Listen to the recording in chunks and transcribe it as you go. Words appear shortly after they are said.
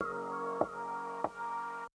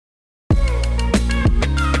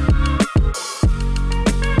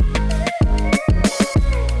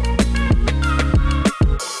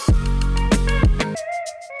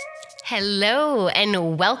Hello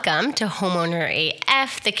and welcome to Homeowner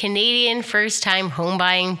AF, the Canadian first-time home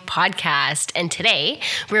buying podcast. And today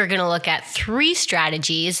we're going to look at 3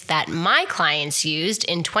 strategies that my clients used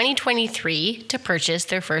in 2023 to purchase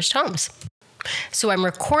their first homes. So I'm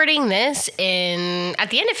recording this at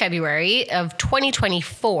the end of February of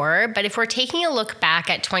 2024, but if we're taking a look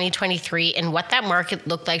back at 2023 and what that market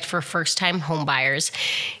looked like for first-time home buyers,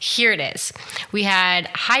 here it is. We had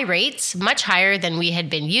high rates, much higher than we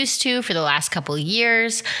had been used to for the last couple of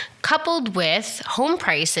years, coupled with home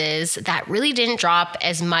prices that really didn't drop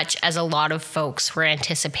as much as a lot of folks were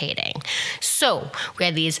anticipating. So we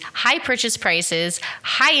had these high purchase prices,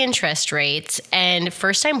 high interest rates, and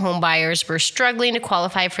first-time home buyers were struggling to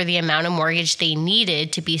qualify for the amount of mortgage they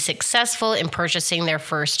needed to be successful in purchasing their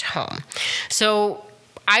first home. So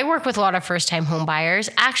I work with a lot of first-time home buyers.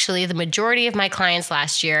 Actually, the majority of my clients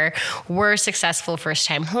last year were successful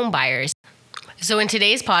first-time home buyers. So in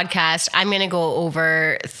today's podcast, I'm going to go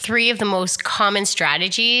over 3 of the most common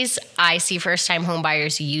strategies I see first-time home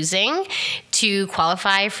buyers using to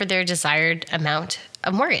qualify for their desired amount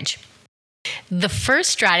of mortgage. The first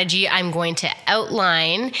strategy I'm going to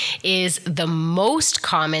outline is the most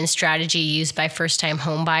common strategy used by first-time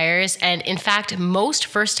home buyers. And in fact, most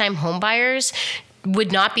first-time home buyers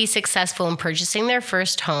would not be successful in purchasing their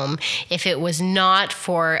first home if it was not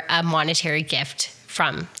for a monetary gift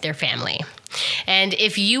from their family. And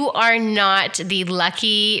if you are not the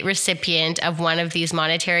lucky recipient of one of these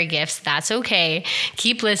monetary gifts, that's okay.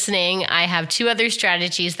 Keep listening. I have 2 other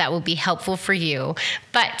strategies that will be helpful for you.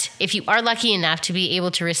 But if you are lucky enough to be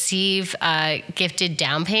able to receive a gifted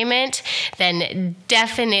down payment, then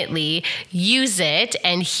definitely use it.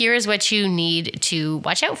 And here's what you need to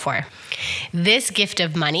watch out for. This gift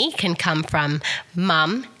of money can come from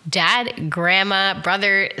mom, dad, grandma,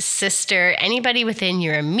 brother, sister, anybody within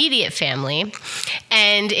your immediate family.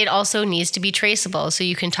 And it also needs to be traceable. So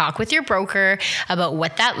you can talk with your broker about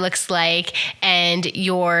what that looks like. And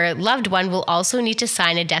your loved one will also need to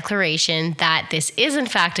sign a declaration that this is in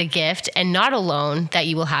fact a gift and not a loan that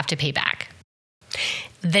you will have to pay back.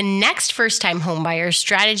 The next first-time homebuyer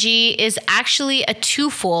strategy is actually a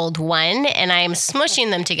 2-fold one, and I am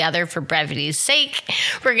smushing them together for brevity's sake.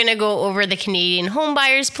 We're going to go over the Canadian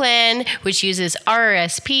Homebuyers Plan, which uses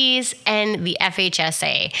RRSPs, and the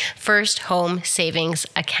FHSA, First Home Savings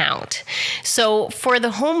Account. So for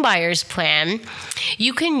the Homebuyers Plan,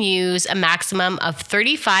 you can use a maximum of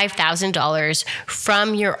 $35,000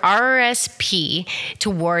 from your RRSP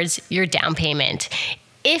towards your down payment.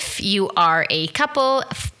 If you are a couple,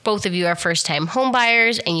 both of you are first-time home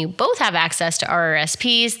buyers, and you both have access to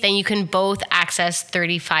RRSPs, then you can both access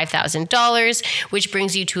 $35,000, which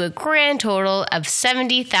brings you to a grand total of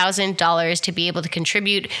 $70,000 to be able to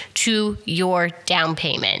contribute to your down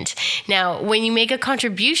payment. Now, when you make a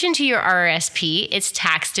contribution to your RRSP, it's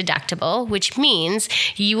tax deductible, which means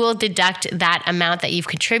you will deduct that amount that you've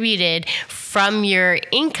contributed from your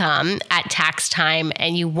income at tax time,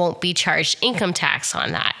 and you won't be charged income tax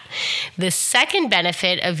on that. The second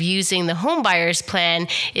benefit of using the Homebuyers Plan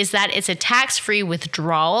is that it's a tax-free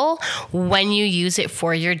withdrawal when you use it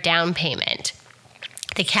for your down payment.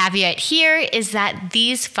 The caveat here is that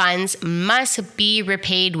these funds must be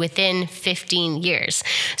repaid within 15 years.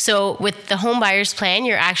 So with the Homebuyers Plan,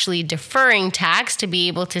 you're actually deferring tax to be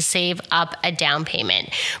able to save up a down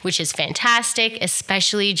payment, which is fantastic,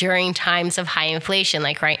 especially during times of high inflation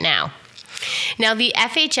like right now. Now, the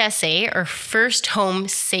FHSA, or First Home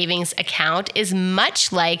Savings Account, is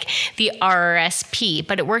much like the RRSP,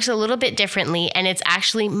 but it works a little bit differently, and it's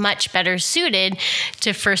actually much better suited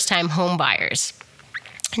to first-time home buyers.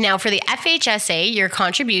 Now, for the FHSA, your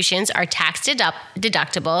contributions are tax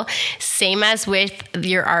deductible, same as with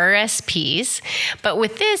your RRSPs. But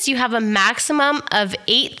with this, you have a maximum of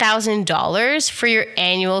 $8,000 for your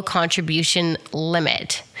annual contribution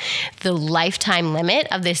limit. The lifetime limit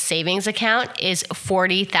of this savings account is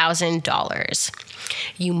 $40,000.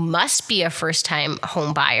 You must be a first-time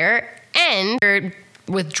home buyer, and your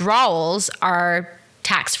withdrawals are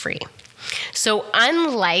tax-free. So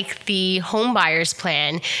unlike the Homebuyers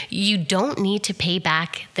Plan, you don't need to pay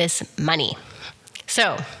back this money.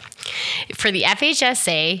 So for the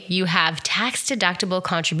FHSA, you have tax-deductible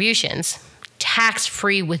contributions,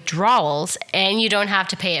 tax-free withdrawals, and you don't have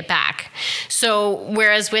to pay it back. So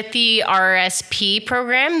whereas with the RRSP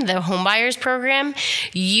program, the Homebuyers program,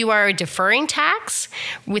 you are deferring tax,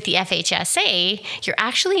 with the FHSA, you're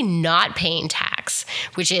actually not paying tax,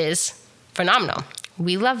 which is phenomenal.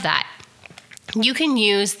 We love that. You can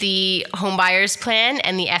use the Homebuyers Plan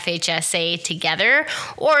and the FHSA together,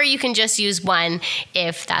 or you can just use one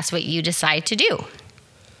if that's what you decide to do.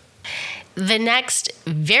 The next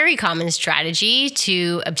very common strategy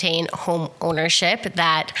to obtain home ownership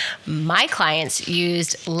that my clients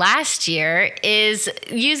used last year is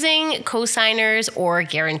using cosigners or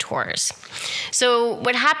guarantors. So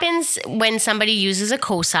what happens when somebody uses a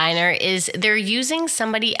cosigner is they're using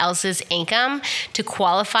somebody else's income to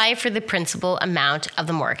qualify for the principal amount of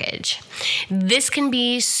the mortgage. This can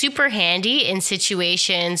be super handy in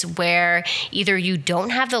situations where either you don't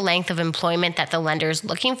have the length of employment that the lender is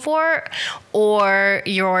looking for, or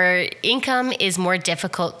your income is more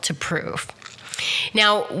difficult to prove.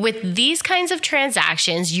 Now, with these kinds of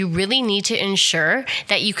transactions, you really need to ensure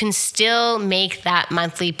that you can still make that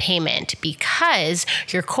monthly payment, because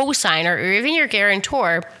your cosigner or even your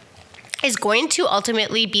guarantor is going to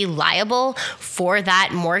ultimately be liable for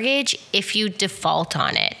that mortgage if you default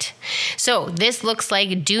on it. So this looks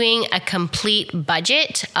like doing a complete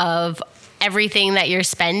budget of everything that you're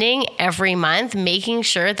spending every month, making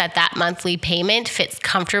sure that that monthly payment fits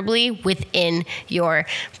comfortably within your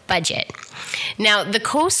budget. Now, the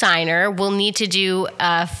cosigner will need to do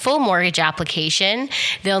a full mortgage application.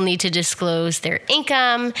 They'll need to disclose their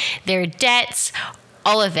income, their debts,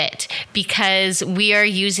 all of it, because we are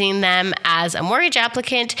using them as a mortgage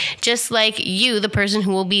applicant, just like you, the person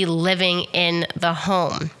who will be living in the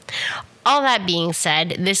home. All that being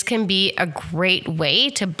said, this can be a great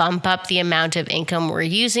way to bump up the amount of income we're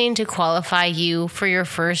using to qualify you for your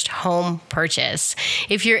first home purchase.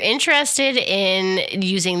 If you're interested in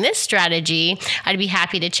using this strategy, I'd be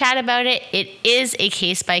happy to chat about it. It is a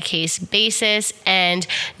case-by-case basis, and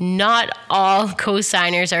not all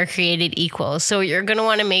cosigners are created equal. So you're going to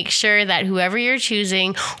want to make sure that whoever you're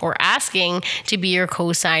choosing or asking to be your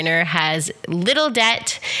cosigner has little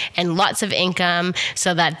debt and lots of income,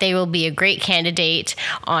 so that they will be a great candidate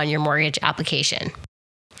on your mortgage application.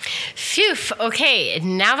 Phew. Okay,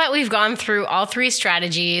 now that we've gone through all three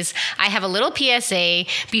strategies, I have a little PSA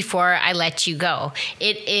before I let you go.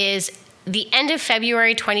 It is the end of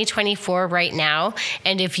February 2024 right now,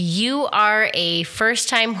 and if you are a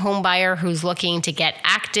first-time home buyer who's looking to get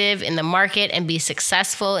active in the market and be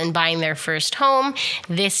successful in buying their first home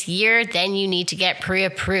this year, then you need to get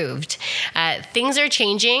pre-approved. Things are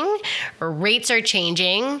changing, rates are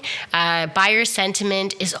changing, buyer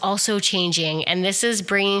sentiment is also changing, and this is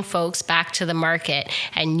bringing folks back to the market.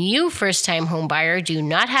 And you, first-time home buyer, do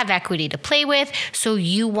not have equity to play with, so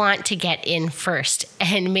you want to get in first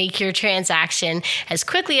and make your transaction as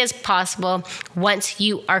quickly as possible once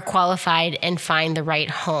you are qualified and find the right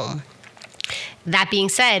home. That being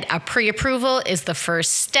said, a pre-approval is the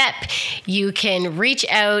first step. You can reach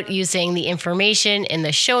out using the information in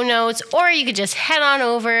the show notes, or you could just head on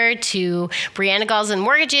over to Brianna Galls and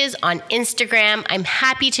Mortgages on Instagram. I'm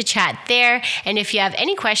happy to chat there. And if you have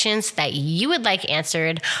any questions that you would like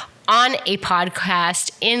answered on a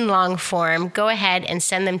podcast in long form, go ahead and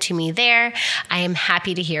send them to me there. I am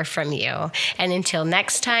happy to hear from you. And until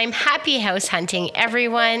next time, happy house hunting,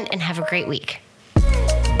 everyone, and have a great week.